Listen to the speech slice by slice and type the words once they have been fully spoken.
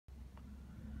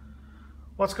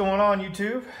What's going on,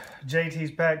 YouTube?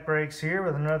 JT's Pack Breaks here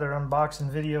with another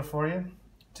unboxing video for you.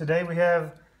 Today we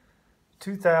have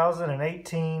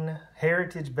 2018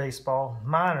 Heritage Baseball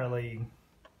Minor League.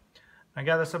 I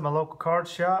got this at my local card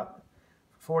shop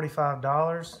for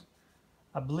 $45.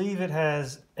 I believe it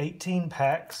has 18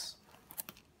 packs.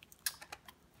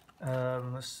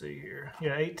 Let's see here.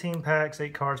 Yeah, 18 packs,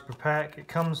 8 cards per pack. It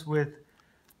comes with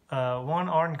one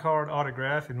Arden card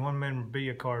autograph and one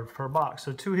memorabilia card per box.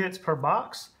 So 2 hits per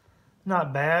box.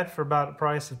 Not bad for about the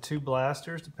price of 2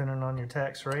 blasters, depending on your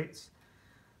tax rates.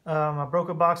 I broke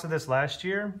a box of this last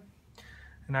year,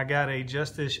 and I got a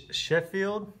Justice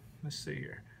Sheffield. Let's see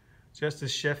here.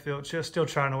 Justice Sheffield, just still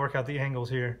trying to work out the angles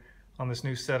here on this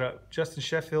new setup. Justice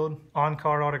Sheffield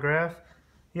on-card autograph.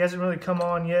 He hasn't really come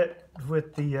on yet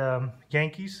with the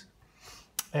Yankees.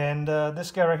 And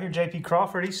this guy right here, J.P.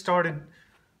 Crawford, he started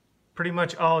pretty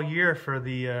much all year for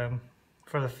the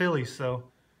Phillies, so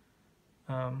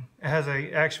it has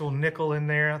a actual nickel in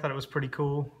there. I thought it was pretty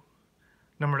cool,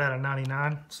 numbered out of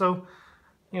 99. So,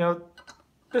 you know,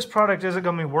 this product isn't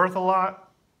going to be worth a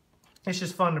lot. It's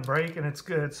just fun to break, and it's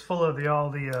good. It's full of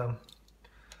all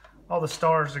the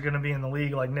stars that are going to be in the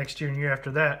league like next year and year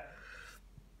after that.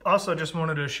 Also, just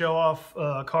wanted to show off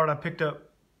a card I picked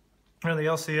up in the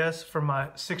LCS for my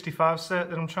 65 set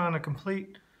that I'm trying to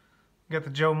complete. Got the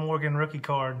Joe Morgan rookie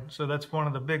card, so that's one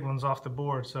of the big ones off the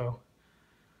board. So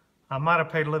I might have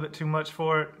paid a little bit too much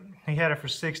for it. He had it for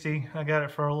 60. I got it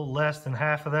for a little less than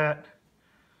half of that,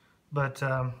 but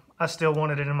I still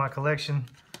wanted it in my collection,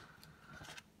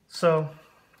 so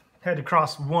had to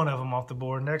cross one of them off the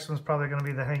board. Next one's probably going to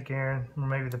be the Hank Aaron or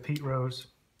maybe the Pete Rose.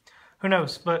 Who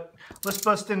knows? But let's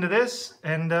bust into this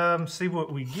and see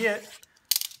what we get.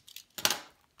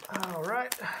 All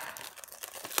right,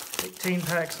 18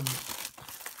 packs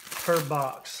per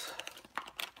box.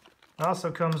 It also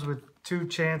comes with 2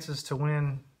 chances to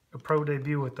win a pro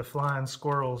debut with the Flying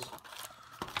Squirrels,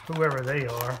 whoever they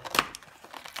are.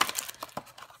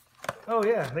 Oh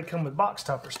yeah, they come with box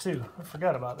toppers too. I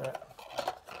forgot about that.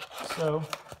 So,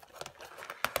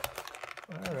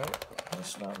 all right,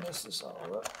 let's not mess this all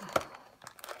up.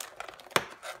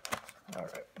 All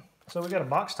right, so we got a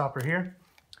box topper here.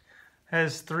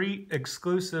 Has 3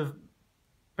 exclusive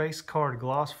base card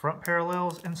gloss front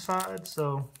parallels inside,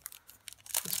 so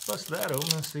let's bust that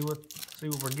open and see what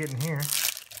we're getting here.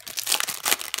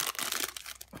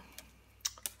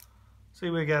 See,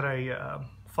 we got a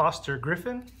Foster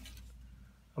Griffin,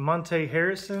 a Monte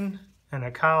Harrison, and a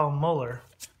Kyle Muller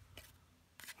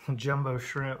jumbo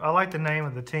shrimp. I like the name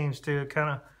of the teams too. It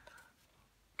kind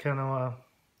of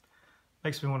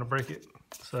makes me want to break it.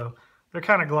 So they're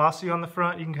kind of glossy on the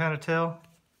front. You can kind of tell.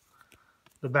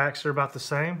 The backs are about the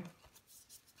same,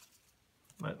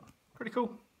 but pretty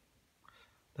cool.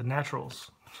 The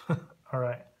Naturals. All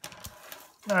right.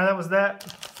 That was that.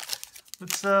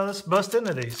 Let's bust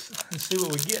into these and see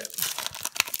what we get.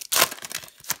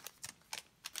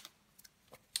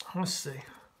 Let's see.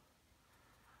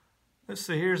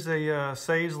 Here's a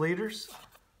saves leaders.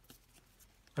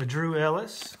 A Drew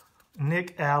Ellis,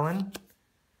 Nick Allen,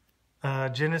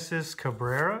 Genesis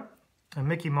Cabrera, and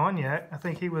Mickey Moniak. I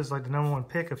think he was like the #1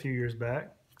 pick a few years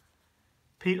back.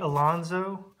 Pete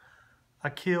Alonso,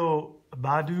 Akil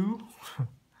Baddoo,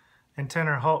 and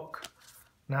Tanner Houck.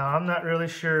 Now, I'm not really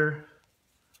sure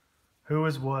who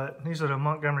is what. These are the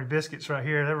Montgomery Biscuits right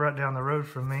here. They're right down the road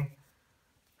from me.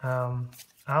 I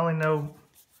only know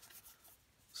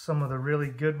some of the really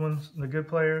good ones, the good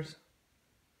players.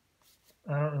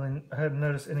 I haven't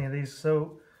noticed any of these.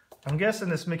 So I'm guessing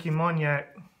this Mickey Moniak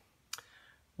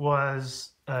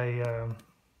was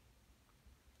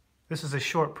this is a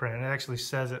short print. It actually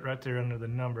says it right there under the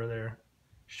number there,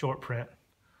 short print.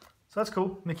 So that's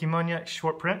cool. Mickey Moniak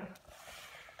short print.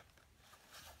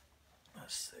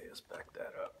 Let's see, let's back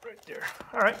that up right there.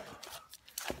 All right,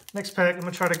 next pack. I'm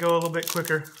gonna try to go a little bit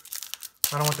quicker.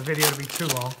 I don't want the video to be too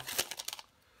long.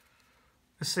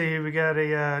 Let's see, we got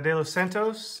a De Los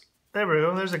Santos. There we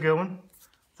go, there's a good one.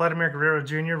 Vladimir Guerrero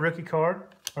Jr. rookie card,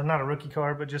 or not a rookie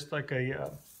card, but just like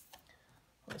a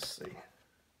let's see,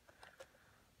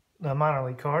 the minor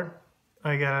league card.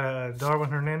 I got Darwin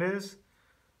Hernandez,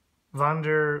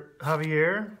 Vander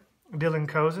Javier, Dylan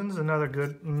Cozens, another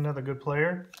good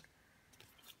player.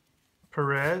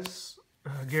 Perez,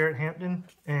 Garrett Hampton,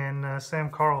 and Sam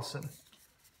Carlson.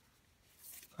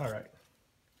 All right.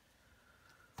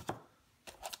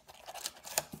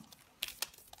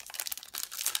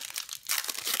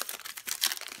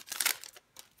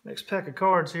 Next pack of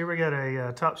cards here, we got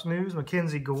a Topps News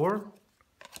Mackenzie Gore.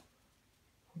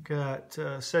 We got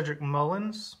Cedric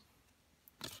Mullins,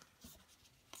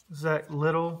 Zach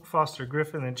Little, Foster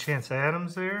Griffin, and Chance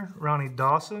Adams there. Ronnie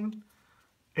Dawson,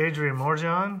 Adrian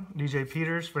Morjan, DJ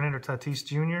Peters, Fernando Tatis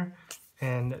Jr.,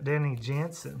 and Danny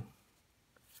Jansen.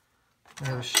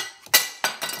 There's,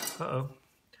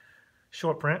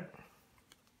 short print.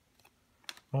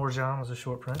 Morjan was a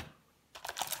short print.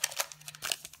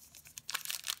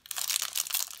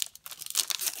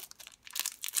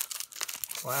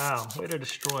 Wow, way to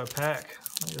destroy a pack.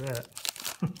 Look at that.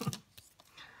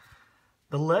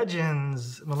 The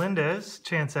Legends, Melendez,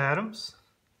 Chance Adams,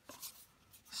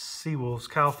 Seawolves,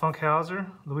 Kyle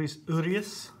Funkhauser, Luis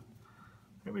Urias.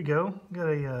 There we go. Got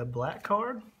a black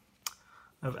card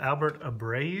of Albert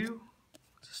Abreu.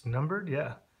 Is this numbered?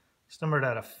 Yeah. It's numbered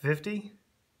out of 50.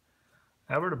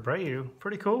 Albert Abreu.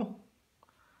 Pretty cool.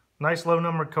 Nice low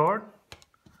numbered card.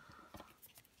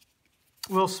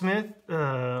 Will Smith,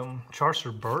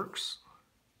 Charcer Burks,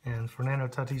 and Fernando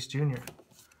Tatis Jr.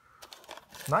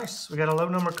 Nice. We got a low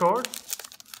number card.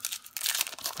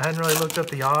 I hadn't really looked up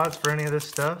the odds for any of this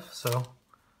stuff, so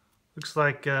looks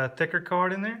like a thicker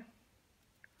card in there.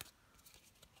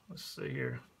 Let's see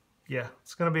here. Yeah,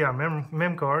 it's going to be our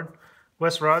mem card.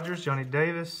 Wes Rogers, Johnny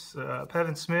Davis,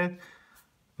 Pevin Smith,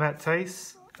 Matt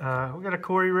Tace. We got a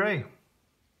Corey Ray.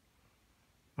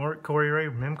 More Corey Ray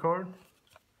mem card.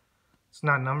 It's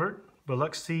not numbered.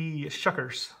 Biloxi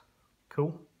Shuckers.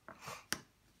 Cool.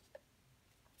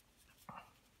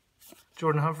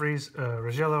 Jordan Humphreys,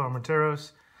 Rogelio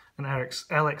Armenteros, and Alex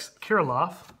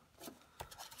Kirilloff.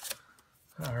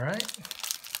 All right.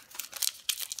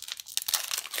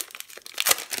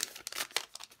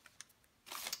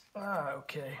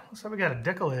 Okay, so we got a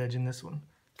decal edge in this one.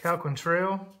 Cal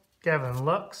Quantrill, Gavin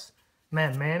Lux,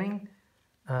 Matt Manning,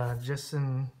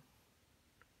 Justin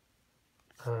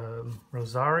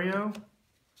Rosario,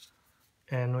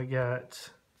 and we got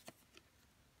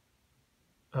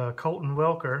Colton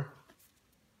Welker.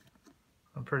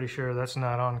 I'm pretty sure that's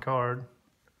not on card.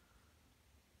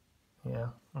 Yeah,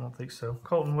 I don't think so.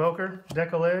 Colton Welker,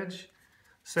 decal edge,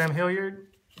 Sam Hilliard,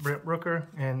 Brett Rooker,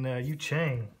 and Yu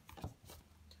Chang.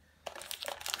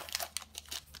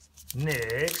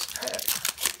 Next pack.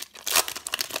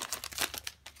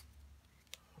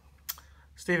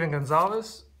 Steven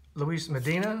Gonzalez, Luis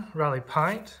Medina, Riley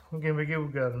Pint. Again, we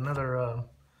got another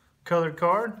colored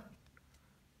card.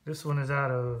 This one is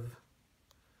out of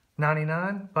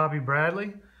 99. Bobby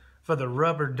Bradley for the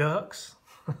Rubber Ducks.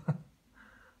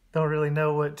 Don't really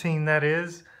know what team that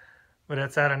is, but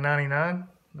that's out of 99.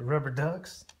 The Rubber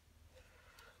Ducks.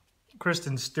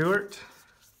 Kristen Stewart.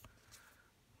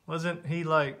 Wasn't he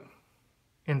like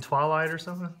in Twilight or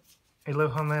something? Elo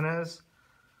Jimenez.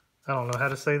 I don't know how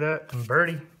to say that. And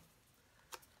Birdie.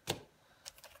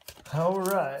 All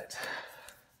right.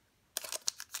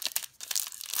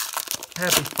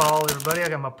 Happy fall, everybody. I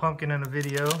got my pumpkin in the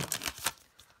video.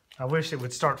 I wish it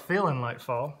would start feeling like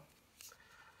fall.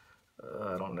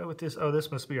 I don't know what this... Oh,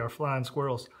 this must be our flying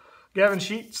squirrels. Gavin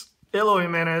Sheets, Eloy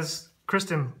Jimenez,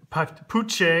 Kristen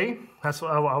Puche. That's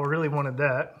what I really wanted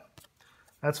that.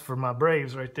 That's for my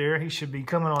Braves right there. He should be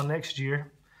coming on next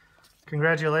year.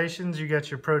 Congratulations, you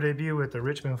got your pro debut with the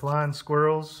Richmond Flying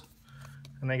Squirrels.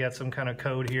 And they got some kind of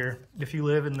code here. If you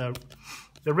live in the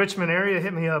Richmond area,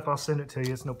 hit me up. I'll send it to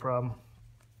you. It's no problem.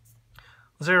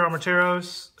 Zero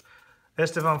Armenteros,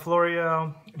 Estevan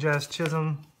Florio, Jazz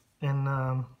Chisholm, and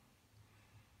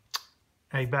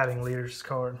a batting leaders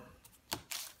card.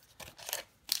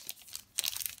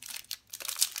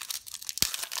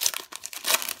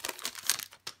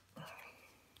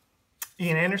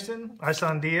 Ian Anderson,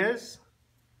 Isan Diaz,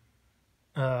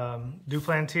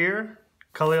 Duplantier,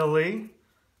 Khalil Lee.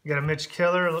 You got a Mitch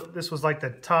Keller. This was like the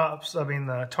tops,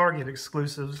 the Target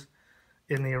exclusives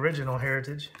in the original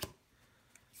Heritage.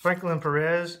 Franklin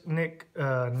Perez, Nick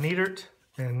Neidert,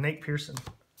 and Nate Pearson.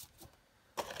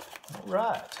 All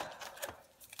right.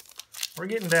 We're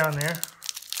getting down there.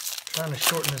 Trying to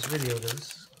shorten this video.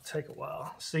 This will take a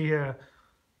while. See here,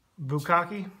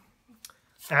 Bukaki,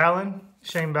 Allen,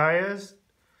 Shane Baez,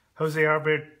 Jose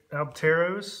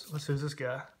Alberteros. Who's this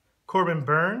guy? Corbin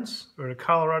Burns, or the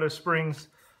Colorado Springs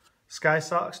Sky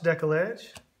Sox decal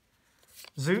edge.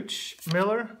 Zooch,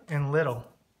 Miller, and Little.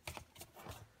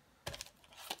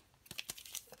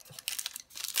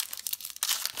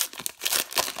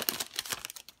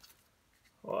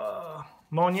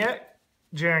 Moniak,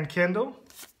 Jaron Kendall,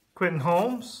 Quentin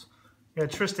Holmes. You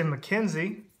got Tristan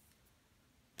McKenzie.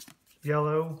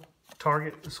 Yellow,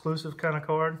 Target exclusive kind of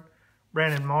card.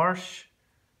 Brandon Marsh,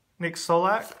 Nick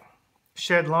Solak,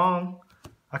 Shed Long.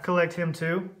 I collect him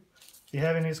too. If you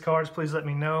have any of his cards, please let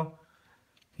me know.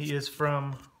 He is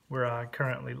from where I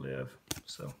currently live.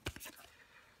 So,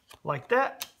 like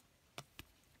that.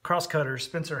 Crosscutter,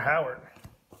 Spencer Howard.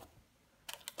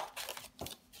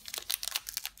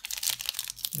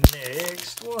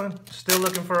 Next one, still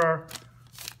looking for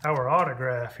our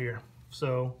autograph here.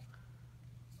 So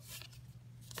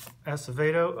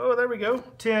Acevedo, oh there we go.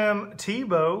 Tim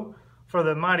Tebow for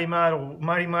the Mighty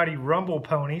Rumble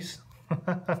Ponies.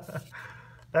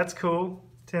 That's cool.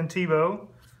 Tim Tebow.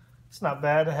 It's not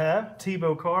bad to have.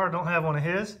 Tebow card, don't have one of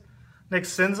his. Nick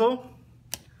Senzel.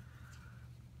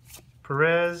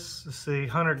 Perez, let's see,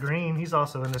 Hunter Green, he's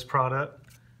also in this product.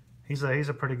 He's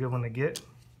a pretty good one to get.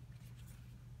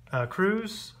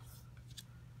 Cruz,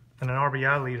 and an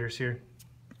RBI leaders here.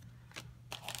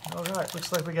 All right,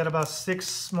 looks like we got about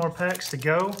 6 more packs to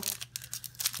go,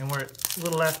 and we're at a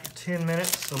little after 10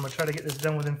 minutes, so I'm gonna try to get this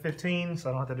done within 15, so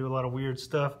I don't have to do a lot of weird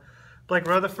stuff. Blake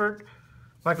Rutherford,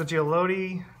 Michael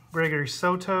Giolotti, Gregory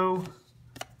Soto,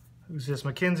 who's this,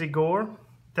 Mackenzie Gore,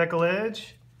 Deckle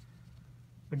Edge,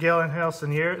 Miguel Angel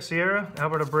Sierra,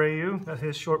 Albert Abreu, that's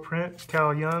his short print,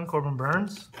 Kyle Young, Corbin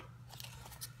Burns.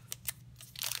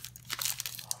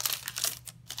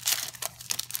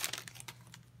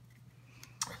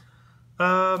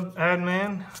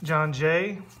 Adman, John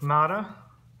Jay, Mata,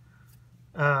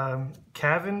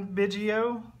 Kevin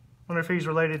Biggio. Wonder if he's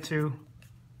related to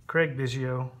Craig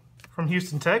Biggio from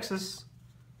Houston, Texas.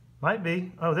 Might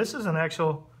be. Oh, this is an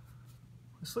actual.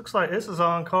 This looks like this is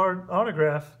on card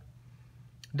autograph.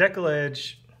 Deckle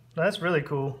Edge. That's really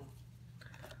cool.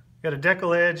 Got a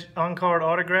Deckle Edge on card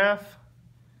autograph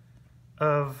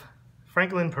of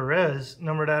Franklin Perez,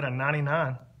 numbered out of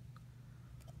 99.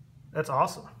 That's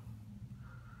awesome.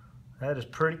 That is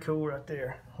pretty cool right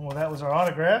there. Well, that was our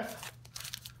autograph.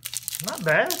 Not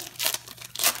bad.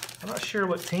 I'm not sure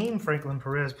what team Franklin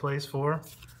Perez plays for,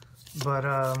 but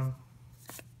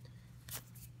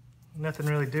nothing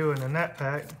really doing in that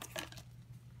pack.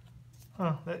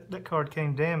 Huh, that card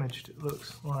came damaged, it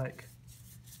looks like.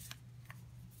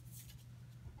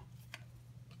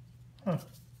 Huh.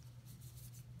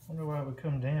 Wonder why it would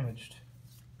come damaged.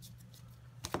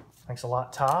 Thanks a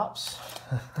lot, Topps.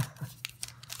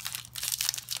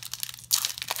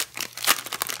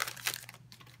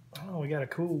 Oh, we got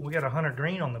a Hunter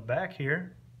Green on the back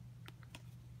here.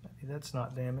 Maybe that's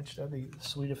not damaged. That'd be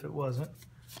sweet if it wasn't.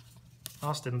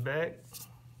 Austin Beck,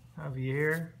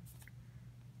 Javier.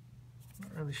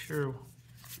 Not really sure.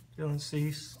 Dylan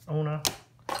Cease, Ona.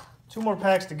 2 more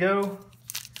packs to go.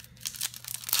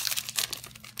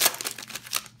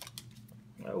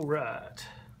 All right.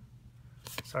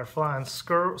 It's our Flying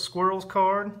Squirrels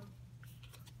card.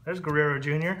 There's Guerrero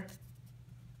Jr.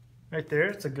 Right there.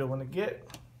 It's a good one to get.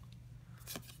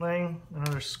 Lang,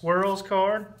 another Squirrels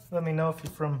card. Let me know if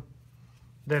you're from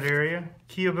that area.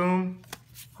 Kia Boom,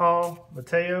 Hall,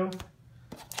 Mateo.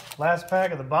 Last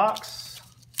pack of the box,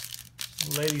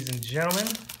 ladies and gentlemen.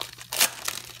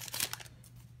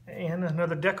 And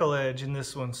another Deckle Edge in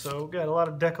this one. So got a lot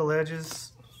of Deckle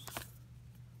Edges.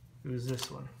 Who's this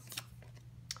one?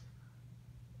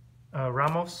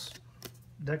 Ramos,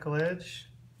 Deckle Edge.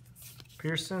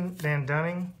 Pearson, Dan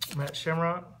Dunning, Matt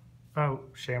Shamrock. Oh,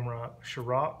 Shamrock,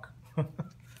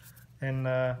 and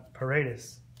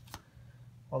Paredes.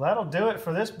 Well, that'll do it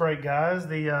for this break, guys.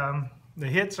 The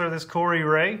hits are this Corey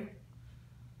Ray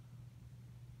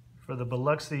for the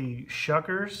Biloxi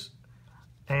Shuckers,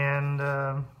 and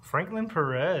Franklin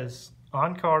Perez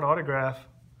on-card autograph.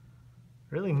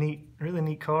 Really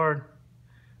neat card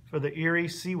for the Erie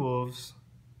Seawolves.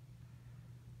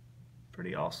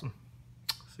 Pretty awesome.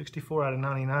 64 out of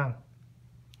 99.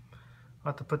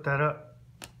 I'll have to put that up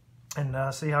and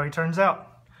see how he turns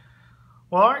out.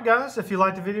 Well, all right, guys, if you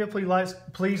liked the video,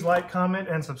 please like, comment,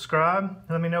 and subscribe.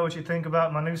 Let me know what you think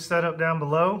about my new setup down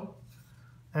below.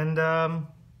 And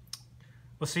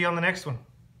we'll see you on the next one.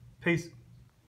 Peace.